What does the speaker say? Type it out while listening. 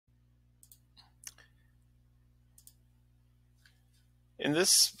In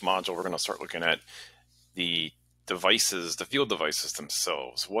this module, we're going to start looking at the devices, the field devices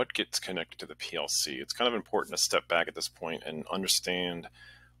themselves. What gets connected to the PLC? It's kind of important to step back at this point and understand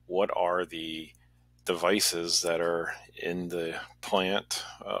what are the devices that are in the plant,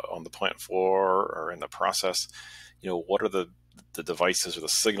 on the plant floor, or in the process. What are the devices or the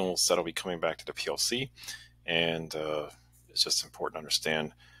signals that'll be coming back to the PLC? And it's just important to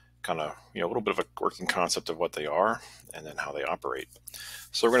understand kind of a little bit of a working concept of what they are and then how they operate.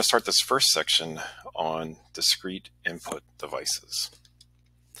 So we're going to start this first section on discrete input devices.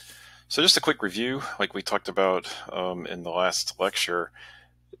 So just a quick review, like we talked about in the last lecture,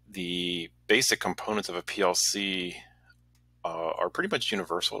 the basic components of a PLC are pretty much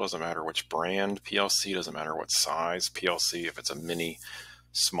universal. It doesn't matter which brand PLC, doesn't matter what size PLC, if it's a mini,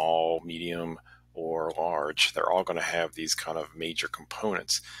 small, medium, or large, they're all going to have these kind of major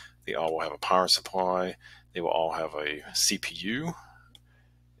components. They all will have a power supply, they will all have a CPU,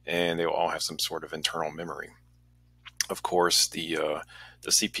 and they will all have some sort of internal memory. Of course, the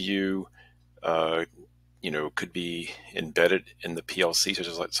CPU could be embedded in the PLC,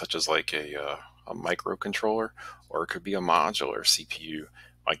 such as like a microcontroller, or it could be a modular CPU,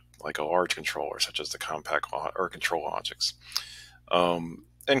 like a large controller, such as the compact or control logics,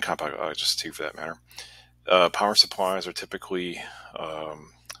 and compact logics too, for that matter. Power supplies are typically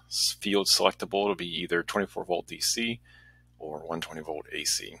field selectable. It'll be either 24 volt DC or 120 volt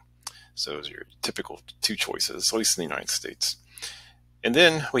AC. So those are your typical two choices, at least in the United States. And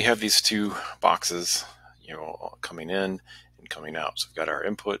then we have these two boxes, coming in and coming out. So we've got our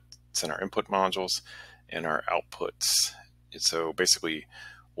inputs and our input modules and our outputs. And so basically,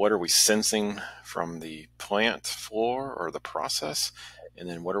 what are we sensing from the plant floor or the process? And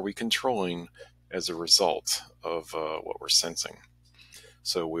then what are we controlling as a result of what we're sensing?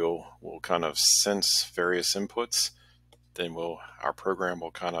 So we'll kind of sense various inputs, then our program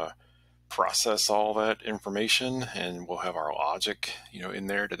will kind of process all that information, and we'll have our logic in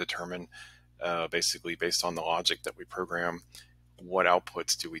there to determine basically, based on the logic that we program, what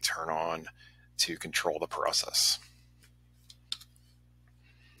outputs do we turn on to control the process.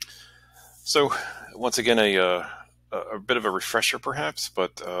 So once again, a bit of a refresher perhaps,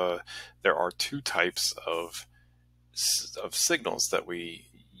 but there are two types of signals that we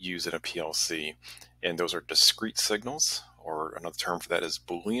use in a PLC, and those are discrete signals, or another term for that is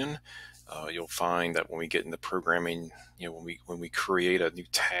Boolean. You'll find that when we get into programming, when we create a new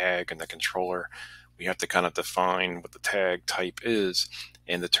tag in the controller, we have to kind of define what the tag type is,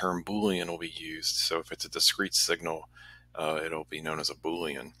 and the term Boolean will be used. So if it's a discrete signal, it'll be known as a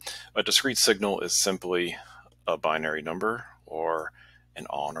Boolean. A discrete signal is simply a binary number or an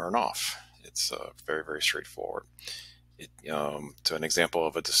on or an off. It's very, very straightforward. So an example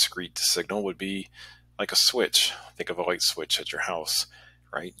of a discrete signal would be like a switch. Think of a light switch at your house,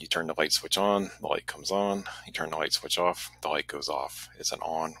 right? You turn the light switch on, the light comes on. You turn the light switch off, the light goes off. It's an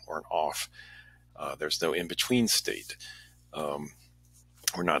on or an off. There's no in-between state.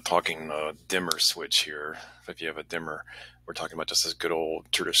 We're not talking a dimmer switch here. If you have a dimmer, we're talking about just this good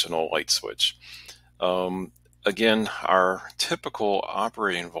old traditional light switch. Again, our typical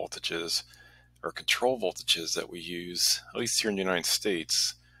operating voltages or control voltages that we use, at least here in the United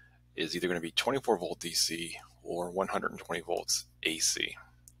States, is either going to be 24 volt DC or 120 volts AC.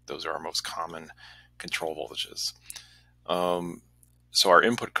 Those are our most common control voltages. So our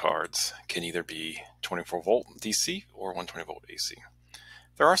input cards can either be 24 volt DC or 120 volt AC.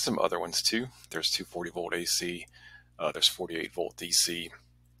 There are some other ones too. There's 240 volt AC, there's 48 volt DC.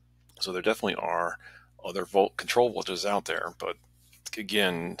 So there definitely are other control voltages out there, but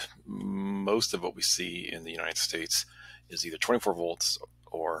again, most of what we see in the United States is either 24 volts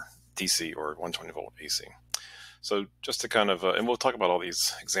or DC or 120 volt AC. So just to kind of, and we'll talk about all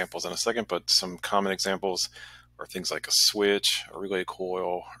these examples in a second, but some common examples are things like a switch, a relay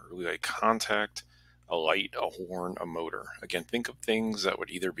coil, a relay contact, a light, a horn, a motor. Again, think of things that would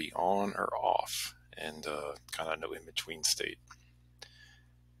either be on or off, and kind of no in-between state.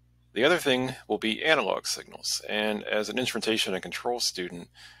 The other thing will be analog signals, and as an instrumentation and control student,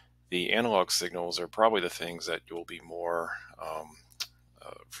 the analog signals are probably the things that you'll be more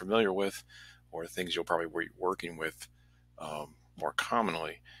familiar with, or things you'll probably be working with more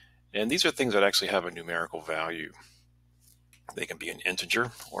commonly. And these are things that actually have a numerical value. They can be an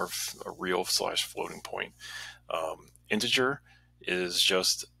integer or a real / floating point. Integer is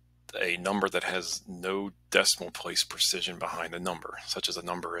just a number that has no decimal place precision behind the number, such as a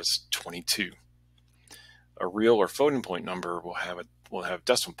number as 22. A real or floating point number will have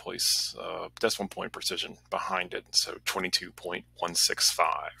decimal point precision behind it. So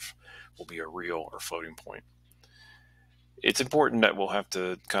 22.165 will be a real or floating point. It's important that we'll have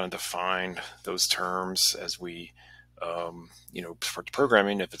to kind of define those terms as we, for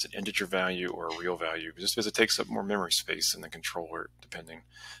programming, if it's an integer value or a real value, just because it takes up more memory space in the controller, depending.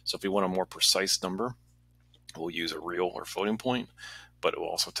 So if we want a more precise number, we'll use a real or floating point, but it will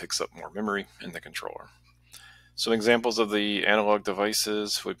also takes up more memory in the controller. Some examples of the analog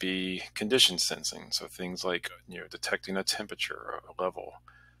devices would be condition sensing. So things like, detecting a temperature, a level,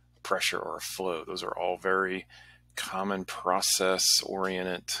 pressure, or a flow. Those are all very common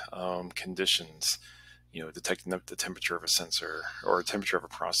process-oriented conditions. Detecting the temperature of a sensor or a temperature of a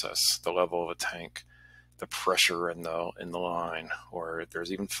process, the level of a tank, the pressure in the line, or if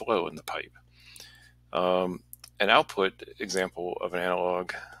there's even flow in the pipe. An output example of an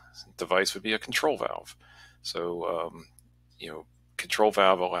analog device would be a control valve. So, control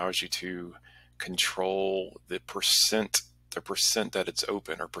valve allows you to control the percent that it's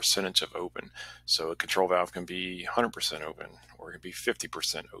open, or percentage of open. So a control valve can be 100% open, or it can be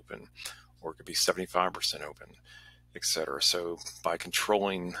 50% open, or it could be 75% open, etc. So by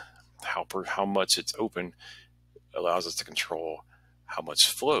controlling how much it's open, allows us to control how much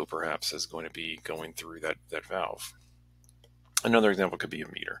flow perhaps is going to be going through that valve. Another example could be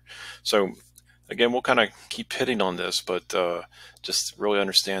a meter. So again, we'll kind of keep hitting on this, but just really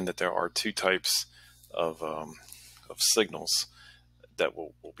understand that there are two types of signals that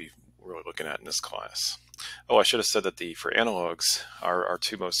we'll be really looking at in this class. Oh, I should have said that for analogs, our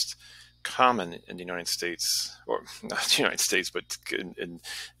two most common in the United States, or not the United States, but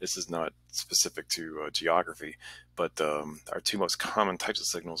this is not specific to geography, but our two most common types of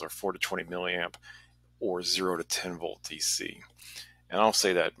signals are 4 to 20 milliamp or 0 to 10 volt DC. And I'll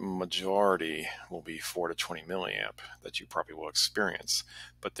say that majority will be 4 to 20 milliamp that you probably will experience,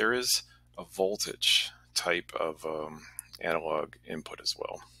 but there is a voltage type of analog input as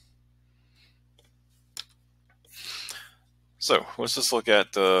well. So let's just look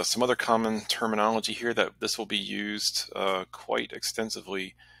at some other common terminology here that this will be used quite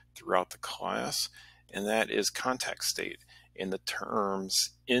extensively throughout the class, and that is contact state in the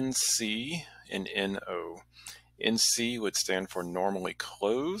terms NC and NO. NC would stand for normally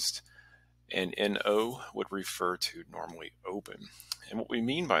closed, and NO would refer to normally open. And what we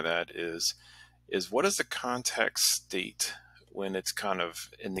mean by that is what is the contact state when it's kind of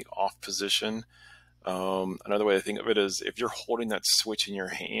in the off position. Another way to think of it is if you're holding that switch in your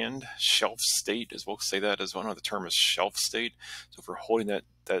hand, shelf state, as we'll say that as one of the term is shelf state. So if we're holding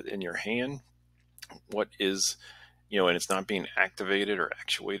that in your hand, what is, and it's not being activated or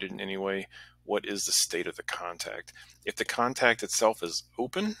actuated in any way, what is the state of the contact? If the contact itself is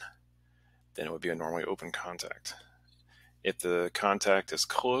open, then it would be a normally open contact. If the contact is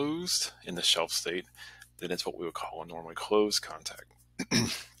closed in the shelf state, then it's what we would call a normally closed contact.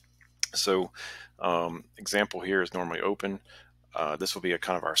 So example here is normally open. This will be a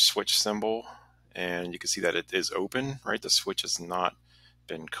kind of our switch symbol, and you can see that it is open, right? The switch has not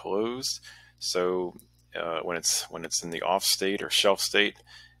been closed. So when it's in the off state or shelf state,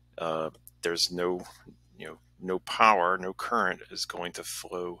 there's no power, no current is going to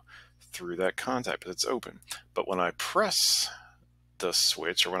flow through that contact because it's open. But when I press the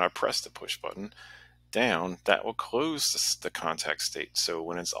switch, or when I press the push button down, that will close the contact state. So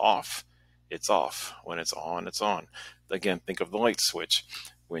when it's off, it's off. When it's on, it's on. Again, think of the light switch.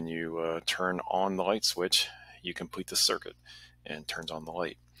 When you turn on the light switch, you complete the circuit and turns on the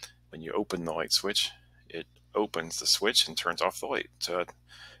light. When you open the light switch, it opens the switch and turns off the light. So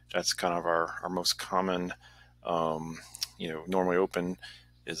that's kind of our most common, normally open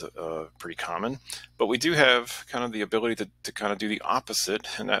is pretty common. But we do have kind of the ability to kind of do the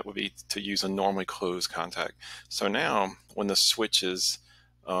opposite, and that would be to use a normally closed contact. So now when the switch is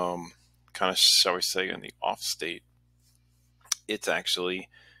kind of, shall we say, in the off state, it's actually,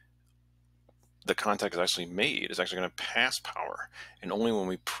 the contact is actually made, it's actually going to pass power. And only when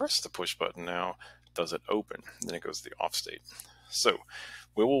we press the push button now does it open. Then it goes to the off state. So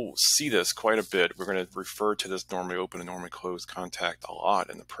we will see this quite a bit. We're going to refer to this normally open and normally closed contact a lot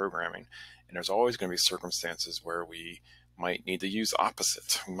in the programming. And there's always going to be circumstances where we might need to use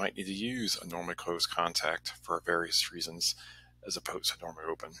opposite. We might need to use a normally closed contact for various reasons as opposed to normally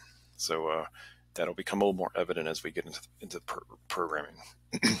open. So that'll become a little more evident as we get into programming.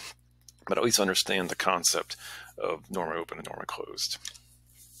 But at least understand the concept of normally open and normally closed.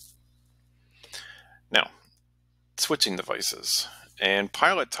 Now, switching devices. And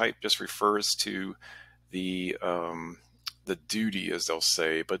pilot type just refers to the duty, as they'll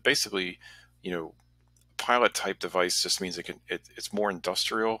say. But basically, pilot type device just means it's more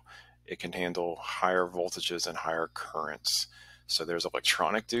industrial. It can handle higher voltages and higher currents. So there's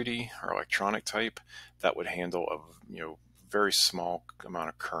electronic duty or electronic type that would handle very small amount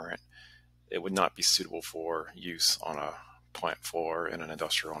of current, it would not be suitable for use on a plant floor in an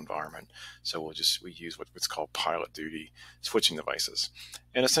industrial environment. So we use what's called pilot duty switching devices.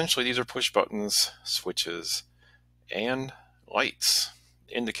 And essentially these are push buttons, switches, and lights,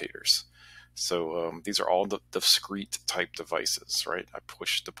 indicators. So these are all the discrete type devices, right? I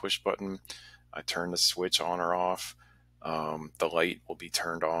push the push button, I turn the switch on or off. The light will be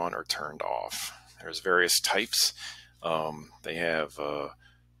turned on or turned off. There's various types. They have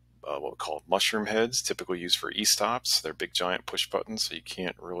what we call mushroom heads, typically used for e-stops. They're big giant push buttons, so you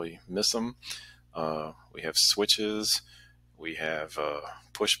can't really miss them. We have switches, we have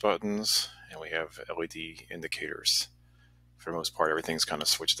push buttons, and we have LED indicators. For the most part, everything's kind of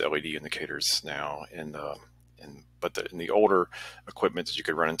switched to LED indicators now. But in the older equipment that you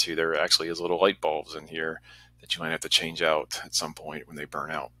could run into, there actually is little light bulbs in here that you might have to change out at some point when they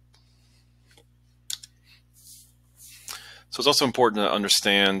burn out. So it's also important to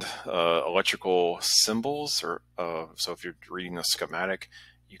understand electrical symbols. So if you're reading a schematic,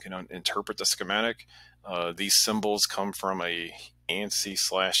 you can interpret the schematic. These symbols come from a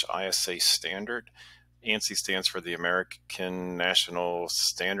ANSI/ISA standard. ANSI stands for the American National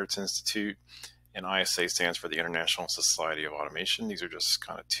Standards Institute, and ISA stands for the International Society of Automation. These are just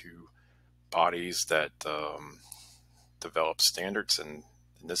kind of two bodies that develop standards, and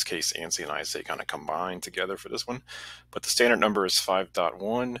in this case, ANSI and ISA kind of combined together for this one. But the standard number is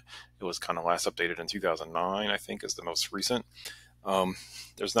 5.1. It was kind of last updated in 2009, I think, is the most recent.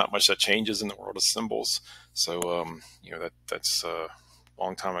 There's not much that changes in the world of symbols. So, that's a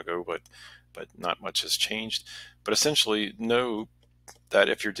long time ago, but not much has changed. But essentially, know that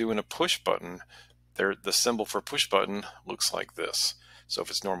if you're doing a push button, the symbol for push button looks like this. So if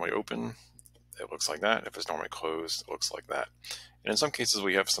it's normally open, it looks like that. If it's normally closed, it looks like that. And in some cases,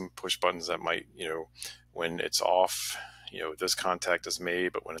 we have some push buttons that might, when it's off, this contact is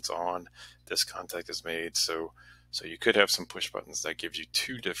made, but when it's on, this contact is made. So you could have some push buttons that give you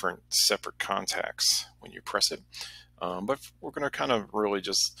two different separate contacts when you press it. But we're going to kind of really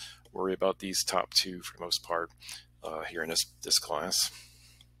just worry about these top two for the most part here in this class.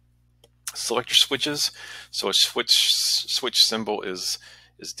 Selector switches. So a switch symbol is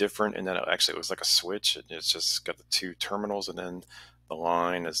different, and then it actually looks like a switch. It's just got the two terminals, and then the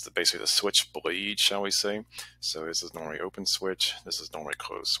line is basically the switch blade, shall we say. So this is normally open switch, this is normally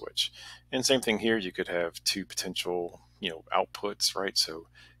closed switch. And same thing here, you could have two potential outputs, right? So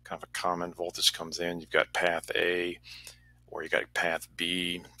kind of a common voltage comes in, you've got path A or you got path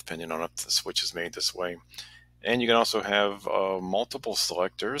B, depending on if the switch is made this way. And you can also have multiple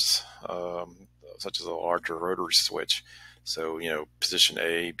selectors, such as a larger rotary switch. So, position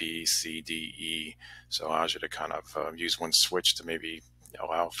A, B, C, D, E. So it allows you to kind of use one switch to maybe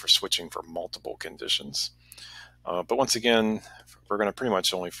allow for switching for multiple conditions. But once again, we're going to pretty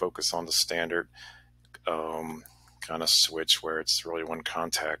much only focus on the standard kind of switch where it's really one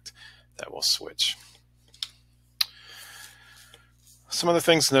contact that will switch. Some other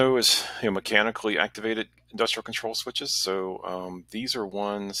things to know is mechanically activated industrial control switches. So these are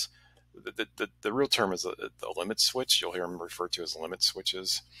ones, the real term is the limit switch. You'll hear them referred to as limit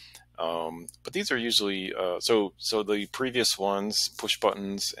switches. But these are usually, so the previous ones, push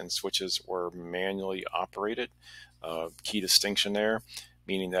buttons and switches, were manually operated. Key distinction there,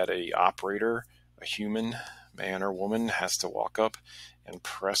 meaning that a operator, a human, man or woman, has to walk up and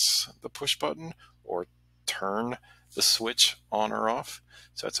press the push button or turn the switch on or off.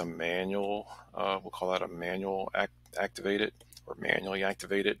 So it's a manual, we'll call that a manual activated or manually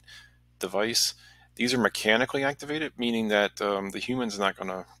activated device. These are mechanically activated, meaning that the human's not going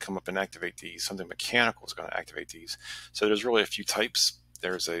to come up and activate these. Something mechanical is going to activate these. So there's really a few types.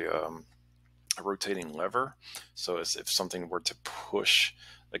 There's a rotating lever. So as if something were to push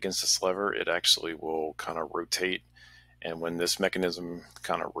against this lever, it actually will kind of rotate. And when this mechanism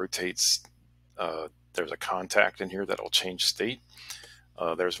kind of rotates, there's a contact in here that'll change state.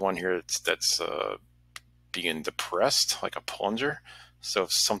 There's one here that's being depressed, like a plunger. So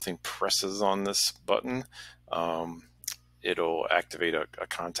if something presses on this button, it'll activate a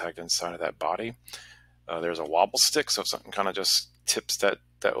contact inside of that body. There's a wobble stick, so if something kind of just tips that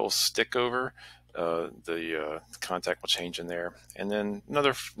little stick over, the contact will change in there. And then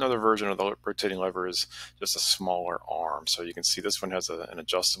another version of the rotating lever is just a smaller arm. So you can see this one has an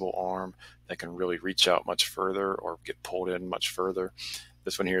adjustable arm that can really reach out much further or get pulled in much further.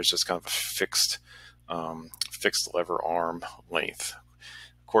 This one here is just kind of a fixed lever arm length.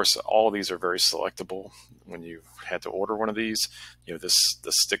 Of course, all of these are very selectable. When you had to order one of these, the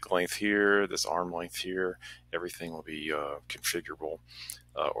stick length here, this arm length here, everything will be configurable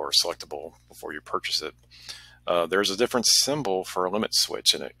or selectable before you purchase it. There's a different symbol for a limit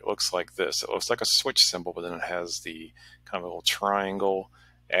switch, and it looks like this. It looks like a switch symbol, but then it has the kind of a little triangle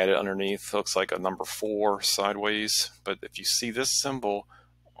added underneath. It looks like a number 4 sideways. But if you see this symbol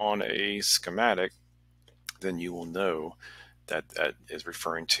on a schematic, then you will know that that is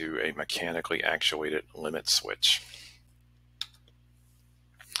referring to a mechanically actuated limit switch.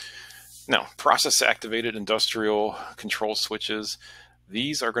 Now, process activated industrial control switches,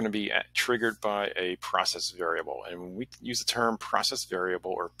 these are going to be triggered by a process variable. And when we use the term process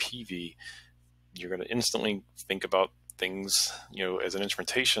variable, or PV, you're going to instantly think about things, as an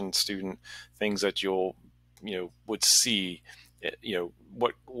instrumentation student, things that you'll, would see,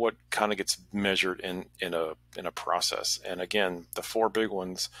 what kind of gets measured in a process. And again, the 4 big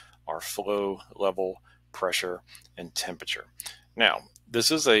ones are flow, level, pressure, and temperature. Now,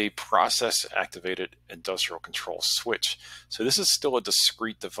 this is a process activated industrial control switch. So this is still a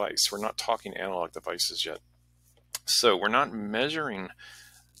discrete device. We're not talking analog devices yet. So we're not measuring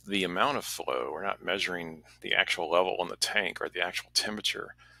the amount of flow. We're not measuring the actual level in the tank or the actual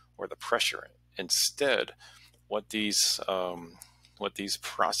temperature or the pressure. Instead, what these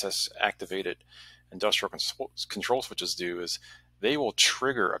process activated industrial control switches do is they will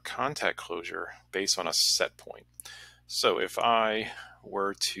trigger a contact closure based on a set point. So if I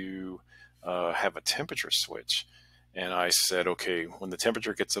were to have a temperature switch, and I said, okay, when the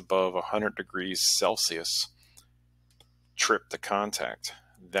temperature gets above 100 degrees Celsius, trip the contact.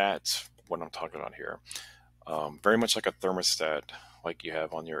 That's what I'm talking about here. Very much like a thermostat, like you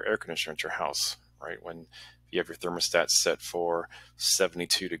have on your air conditioner at your house, right? When you have your thermostat set for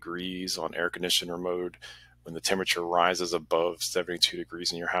 72 degrees on air conditioner mode, when the temperature rises above 72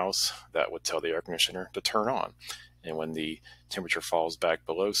 degrees in your house, that would tell the air conditioner to turn on. And when the temperature falls back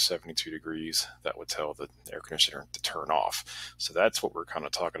below 72 degrees, that would tell the air conditioner to turn off. So that's what we're kind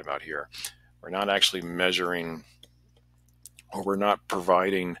of talking about here. We're not actually measuring, or we're not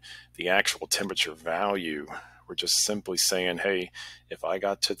providing the actual temperature value. We're just simply saying, hey, if I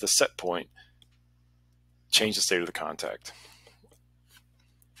got to the set point, change the state of the contact.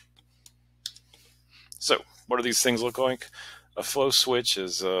 So what do these things look like? A flow switch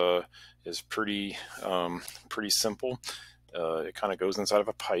is pretty simple. It kind of goes inside of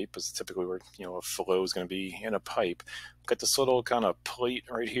a pipe, is typically where a flow is going to be in a pipe. Got this little kind of plate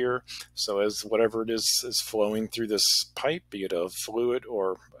right here. So as whatever it is flowing through this pipe, be it a fluid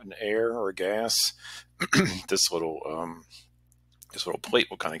or an air or a gas, this little plate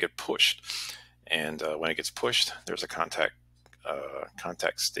will kind of get pushed. And when it gets pushed, there's a contact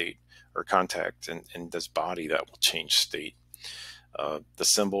state, or contact in this body that will change state. The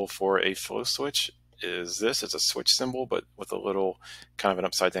symbol for a flow switch is this. It's a switch symbol, but with a little kind of an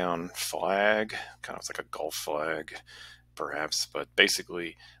upside down flag, kind of like a Gulf flag, perhaps. But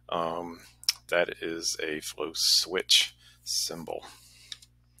basically, that is a flow switch symbol.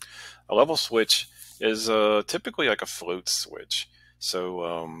 A level switch is typically like a float switch.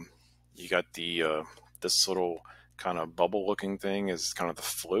 So you got the this little kind of bubble looking thing is kind of the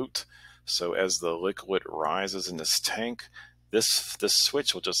float. So as the liquid rises in this tank, this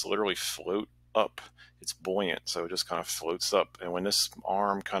switch will just literally float up. It's buoyant, so it just kind of floats up. And when this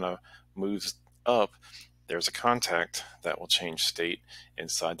arm kind of moves up, there's a contact that will change state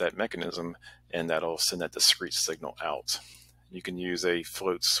inside that mechanism, and that'll send that discrete signal out. You can use a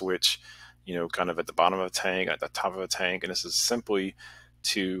float switch, kind of at the bottom of a tank, at the top of a tank, and this is simply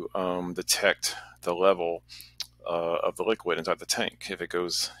to detect the level of the liquid inside the tank. If it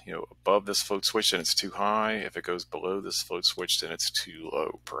goes above this float switch, then it's too high. If it goes below this float switch, then it's too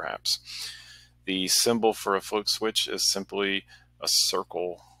low, perhaps. The symbol for a float switch is simply a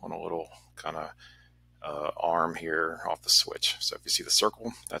circle on a little kind of arm here off the switch. So if you see the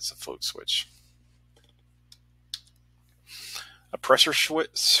circle, that's a float switch. A pressure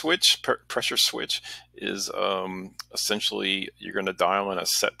switch is essentially, you're going to dial in a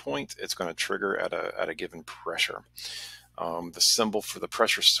set point. It's going to trigger at a given pressure. The symbol for the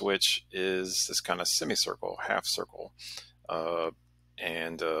pressure switch is this kind of semicircle, half circle,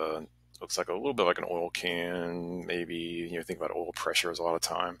 and looks like a little bit like an oil can. Maybe think about oil pressures a lot of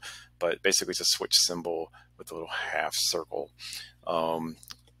time, but basically it's a switch symbol with a little half circle.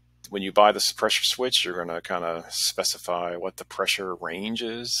 When you buy this pressure switch, you're going to kind of specify what the pressure range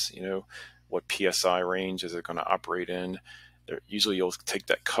is, what PSI range is it going to operate in. Usually you'll take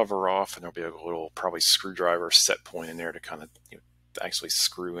that cover off, and there'll be a little probably screwdriver set point in there to kind of actually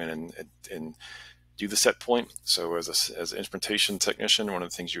screw in and do the set point. So as an instrumentation technician, one of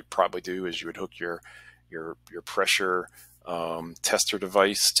the things you'd probably do is you would hook your pressure tester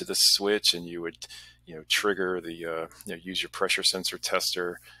device to the switch, and you would trigger the use your pressure sensor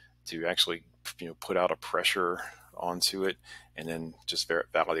tester to actually put out a pressure onto it, and then just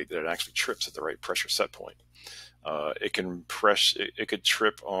validate that it actually trips at the right pressure set point. It could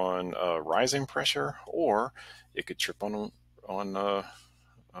trip on rising pressure, or it could trip on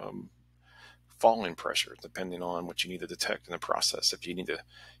falling pressure, depending on what you need to detect in the process. If you need to,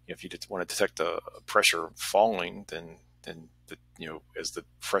 if you want to detect a pressure falling, then as the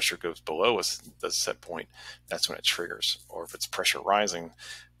pressure goes below the set point, that's when it triggers. Or if it's pressure rising,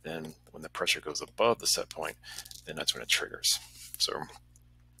 then when the pressure goes above the set point, then that's when it triggers. So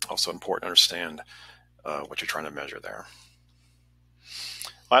also important to understand what you're trying to measure there.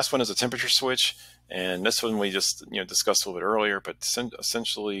 Last one is a temperature switch, and this one we just discussed a little bit earlier, but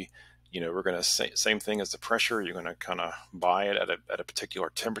essentially we're going to say same thing as the pressure. You're going to kind of buy it at a particular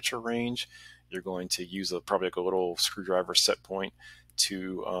temperature range. You're going to use probably like a little screwdriver set point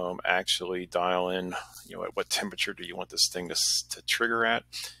to actually dial in, at what temperature do you want this thing to trigger at.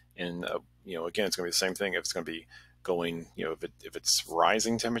 And again, it's going to be the same thing. If it's going to be going, if it's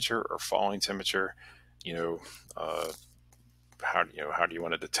rising temperature or falling temperature, how do you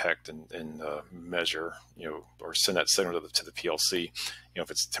want to detect and measure, or send that signal to the PLC,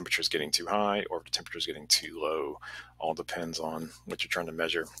 if its temperature is getting too high or if the temperature is getting too low. All depends on what you're trying to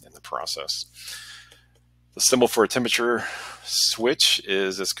measure in the process. The symbol for a temperature switch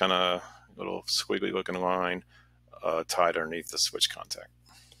is this kind of little squiggly looking line tied underneath the switch contact.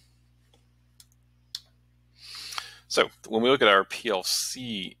 So when we look at our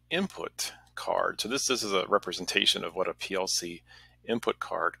PLC input card, so this is a representation of what a PLC input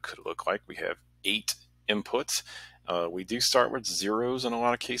card could look like. We have 8 inputs. We do start with zeros in a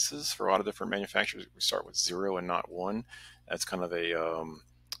lot of cases. For a lot of different manufacturers, we start with 0 and not 1. That's kind of a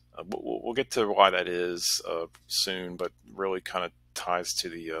we'll get to why that is soon, but really kind of ties to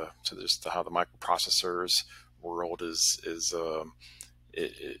the to how the microprocessors world is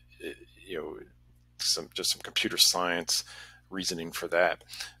some computer science reasoning for that.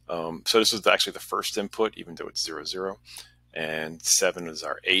 So this is actually the first input, even though it's 0, 0, and 7 is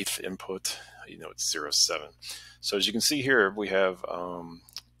our 8th input. It's 0, 7. So as you can see here, we have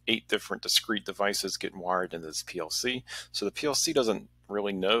 8 different discrete devices getting wired into this PLC. So the PLC doesn't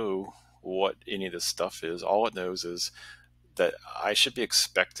really know what any of this stuff is. All it knows is that I should be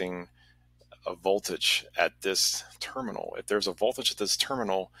expecting a voltage at this terminal. If there's a voltage at this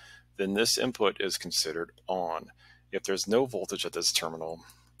terminal, then this input is considered on. If there's no voltage at this terminal,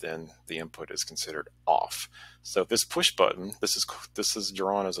 then the input is considered off. So if this push button, this is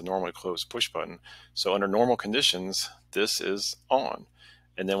drawn as a normally closed push button. So under normal conditions, this is on.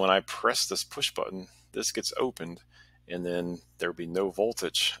 And then when I press this push button, this gets opened, and then there would be no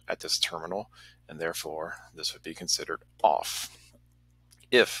voltage at this terminal, and therefore this would be considered off.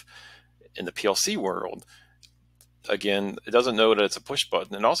 If in the PLC world, again, it doesn't know that it's a push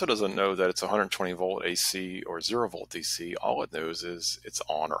button. It also doesn't know that it's 120 volt AC or 0 volt DC. All it knows is it's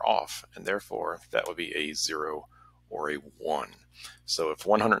on or off, and therefore that would be a 0 or a 1. So if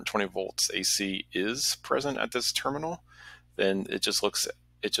 120 volts AC is present at this terminal, then it just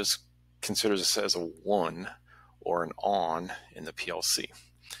considers this as a 1 or an on in the PLC.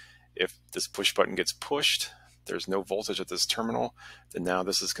 If this push button gets pushed, there's no voltage at this terminal, then now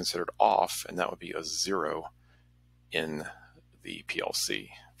this is considered off, and that would be a 0 in the PLC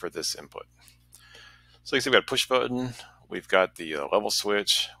for this input. So you see we've got a push button, we've got the level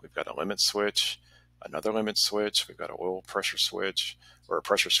switch, we've got a limit switch, another limit switch, we've got an oil pressure switch, or a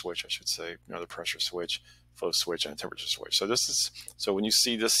pressure switch I should say, another pressure switch, flow switch, and a temperature switch. So when you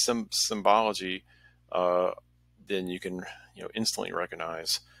see this symbology, then you can instantly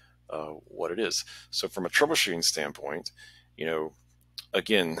recognize what it is. So from a troubleshooting standpoint,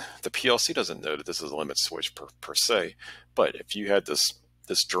 again, the PLC doesn't know that this is a limit switch per se, but if you had this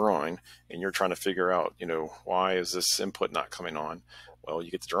drawing and you're trying to figure out, why is this input not coming on? Well,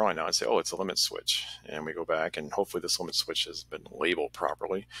 you get the drawing now and say, oh, it's a limit switch. And we go back, and hopefully this limit switch has been labeled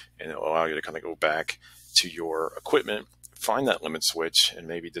properly, and it'll allow you to kind of go back to your equipment, find that limit switch, and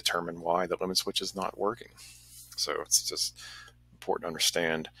maybe determine why the limit switch is not working. So it's just important to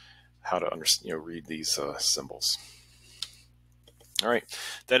understand how to read these symbols. All right,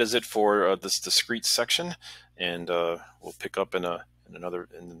 that is it for this discrete section, and we'll pick up in the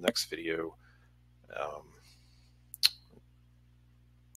next video